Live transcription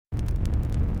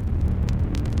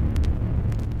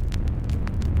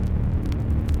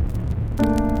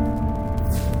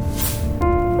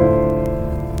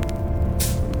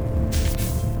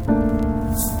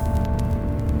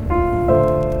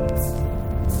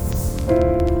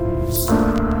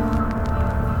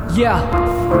Yeah.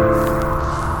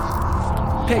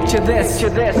 Picture this.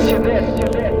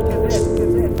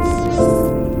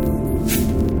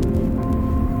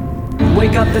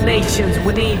 Wake up the nations,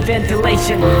 we need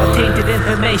ventilation of tainted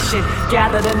information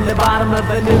gathered in the bottom of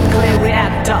a nuclear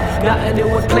reactor. Nothing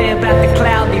new or clear about the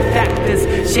cloudy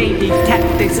factors, shady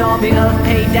tactics. Army of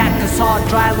paid actors, hard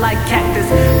dry like cactus.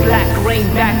 Black rain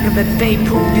back of the day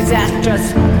proved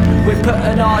disastrous. We're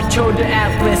putting our children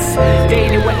at risk.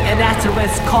 Daily with an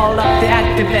asterisk, call up the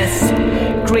activists.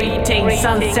 Greetings,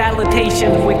 sun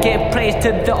salutations, we give praise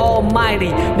to the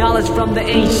Almighty. Knowledge from the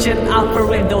ancient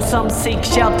offering, though some seek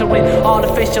shelter in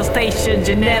artificial stations,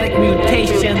 genetic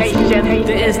mutations.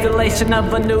 The installation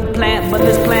of a new plant, but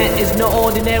this plant is no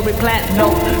ordinary plant. No,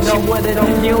 she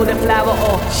wouldn't yield a flower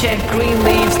or shed green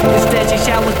leaves. Instead she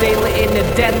showers daily in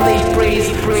a deadly breeze.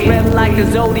 Spread like a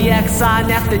zodiac sign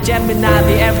after Gemini.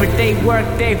 The everyday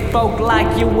workday folk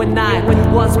like you and I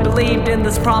once believed in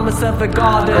this promise of a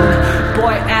garden.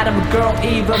 Boy Adam, girl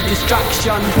Eve of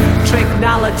destruction.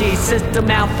 Technology, system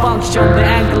malfunction. The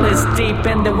angle is deep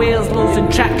and the wheels losing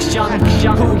traction.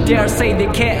 Who dare say they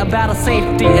care about our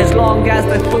safety as long as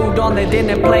the food on the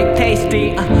dinner plate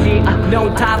tasty?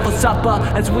 No time for supper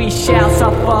as we shall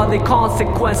suffer the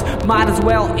consequence. Might as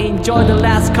well enjoy the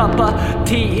last cup of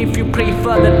tea if you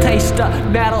prefer the taster.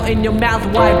 Metal in your mouth,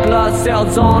 white blood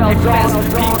cells on defense.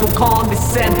 People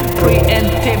condescend,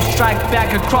 preemptive strike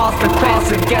back across the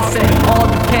fence. And guessing all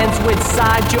depends which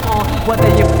side you're on, whether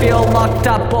you feel locked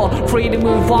up or free to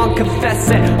move on. Confess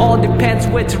it, all depends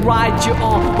which ride you're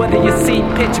on, whether you see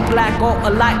pitch black or a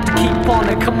light to keep on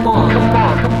it. Come on,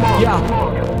 yeah.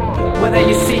 Whether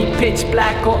you see pitch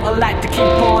black or a light to keep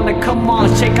on it, come on,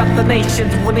 shake up the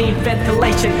nations. We need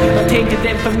ventilation of tainted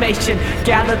information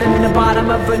gathered in the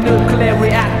bottom of a nuclear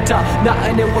reactor.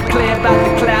 Nothing new or clear about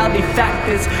the cloudy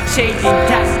factors, shady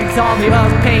tactics. Army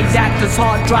of paid actors,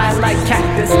 hard dry like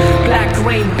cactus. Black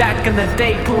rain back in the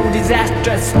day proved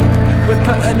disastrous. We're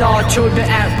putting our children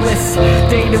at risk.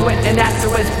 Data with an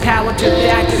asterisk, power to the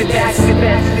activists.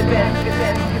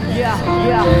 Yeah.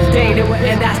 Data with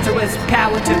an asterisk,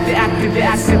 power to the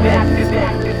activists.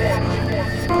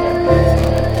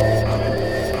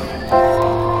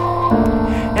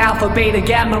 Alpha, beta,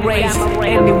 gamma rays,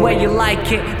 any way you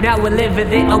like it. Now we live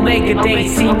with it, Omega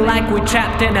days. Seem like we're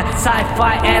trapped in a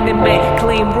sci-fi anime.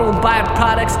 Clean room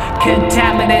byproducts,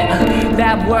 contaminant.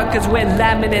 Lab workers with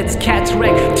laminates, catch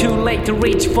wreck. Too late to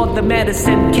reach for the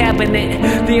medicine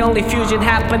cabinet. The only fusion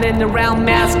happening around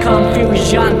mass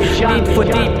confusion. Need for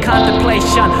deep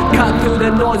contemplation. Cut through the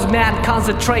noise, mad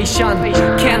concentration.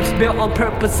 Camps built on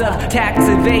purpose of tax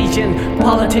evasion.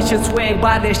 Politicians swayed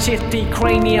by their shifty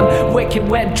cranium. Wicked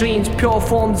wet dreams, pure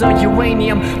forms of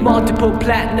uranium. Multiple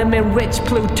platinum enriched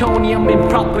plutonium in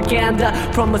propaganda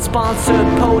from a sponsored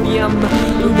podium.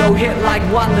 Uno hit like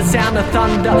one, the sound of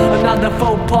thunder. Another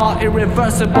faux pas,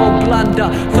 irreversible blunder.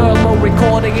 Thermal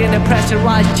recording in a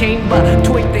pressurized chamber.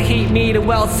 Tweak the heat meter,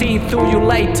 well see through you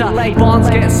later. Bonds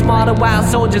get smarter while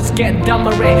soldiers get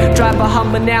dumber. Drive a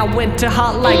Hummer now, winter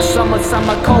hot like summer.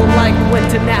 Summer cold like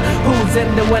winter now. Who's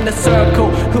in the winter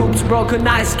circle? Hoops broken,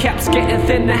 ice caps getting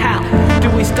thinner. How do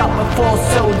we stop a force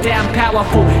so damn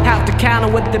powerful? Have to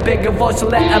counter with the bigger voice, so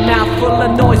let a mouth full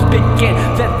of noise begin.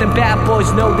 Let the bad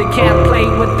boys know they can't play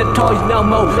with the toys no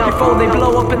more. Before they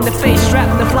blow up in the face,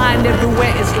 strapped and flying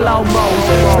everywhere in slow-mo.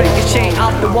 Ricochet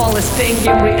off the wall and sting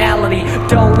in reality.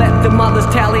 Don't let the mothers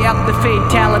tally up the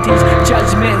fatalities.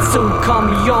 Judgment soon come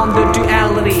beyond the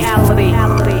duality.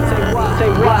 Say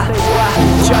what?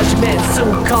 Judgment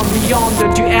soon come beyond the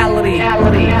duality.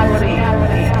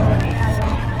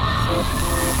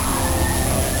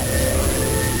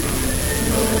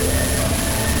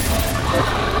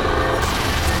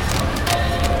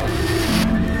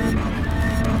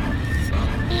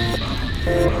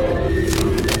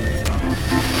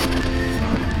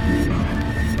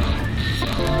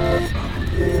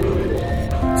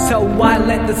 So why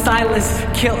let the silence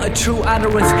kill a true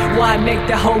utterance? Why make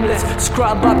the homeless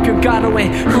scrub up your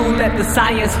guttering? Who let the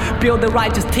science build the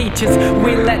righteous teachers?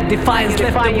 We let defiance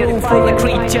lift the room full of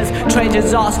creatures.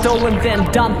 Treasures are stolen then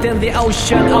dumped in the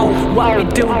ocean. Oh, what we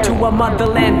do to a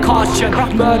motherland, caution.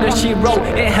 Murder she wrote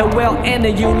in her will in a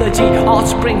eulogy.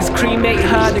 Offsprings cremate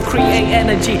her to create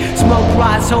energy. Smoke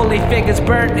rise, holy figures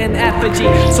burn in effigy.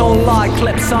 Solar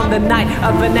eclipse on the night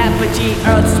of an apogee.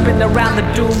 Earth spin around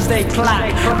the doomsday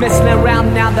clock. Messing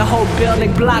around now, the whole building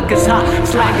block is hot.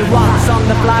 Slanging rocks on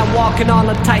the fly, walking on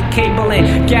a tight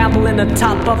cabling. Gambling on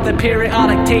top of the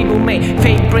periodic table, mate.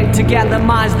 Fate bring together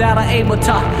minds that are able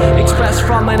to express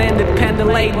from an independent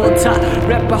label to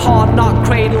rep a hard knock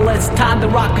cradle. It's time to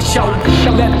rock a show.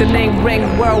 Let the name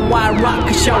ring worldwide, rock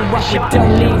a show. What we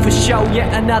don't need for show,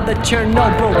 yet another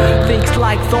Chernobyl. Thinks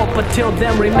like thought, but till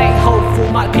then remain hopeful.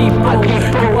 My people,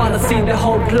 you wanna see the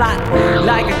whole plot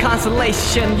like a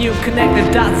constellation. You connect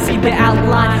the dots, see the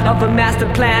outline of a master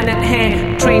plan at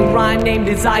hand. Train rhyme named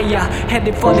Desire,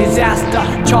 headed for disaster.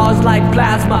 Charged like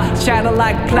plasma, shatter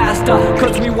like plaster.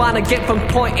 Cause we wanna get from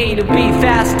point A to B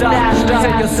faster.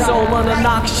 Set your soul on an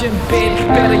auction bid.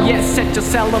 Better yet, set your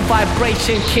cell a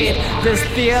vibration kit. This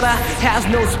theater has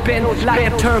no spin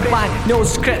like a turbine. No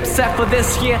script set for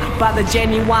this year by the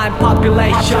genuine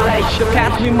population. The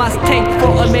path we must take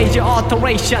for a major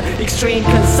alteration. Extreme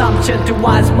consumption to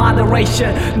wise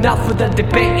moderation. Enough of the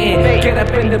debating. Get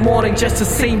up in the morning just to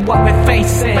see what we're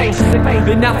facing.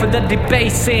 Enough of the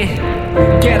debating.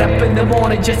 Get up in the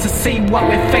morning just to see what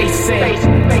we're facing.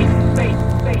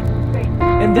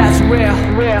 And that's real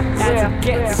as it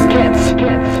gets.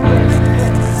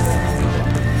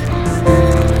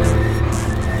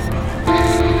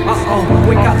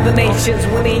 Wake up the nations,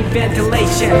 we need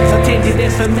ventilation. Obtained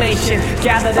information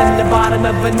gathered in the bottom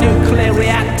of a nuclear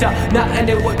reactor. Nothing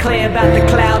new or clear about the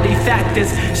cloudy factors.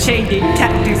 Shady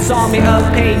tactics, army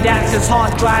of paid actors.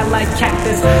 Hard dry like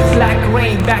cactus. Black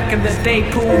rain back in the day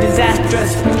proved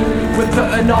disastrous. We're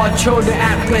putting our children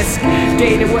at risk.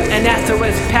 Data with an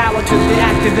asterisk, power to the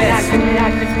activists.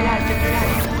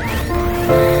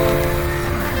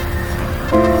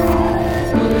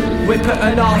 We're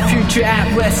putting our future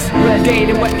at risk.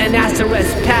 Data with an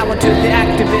asterisk, power to the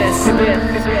activists.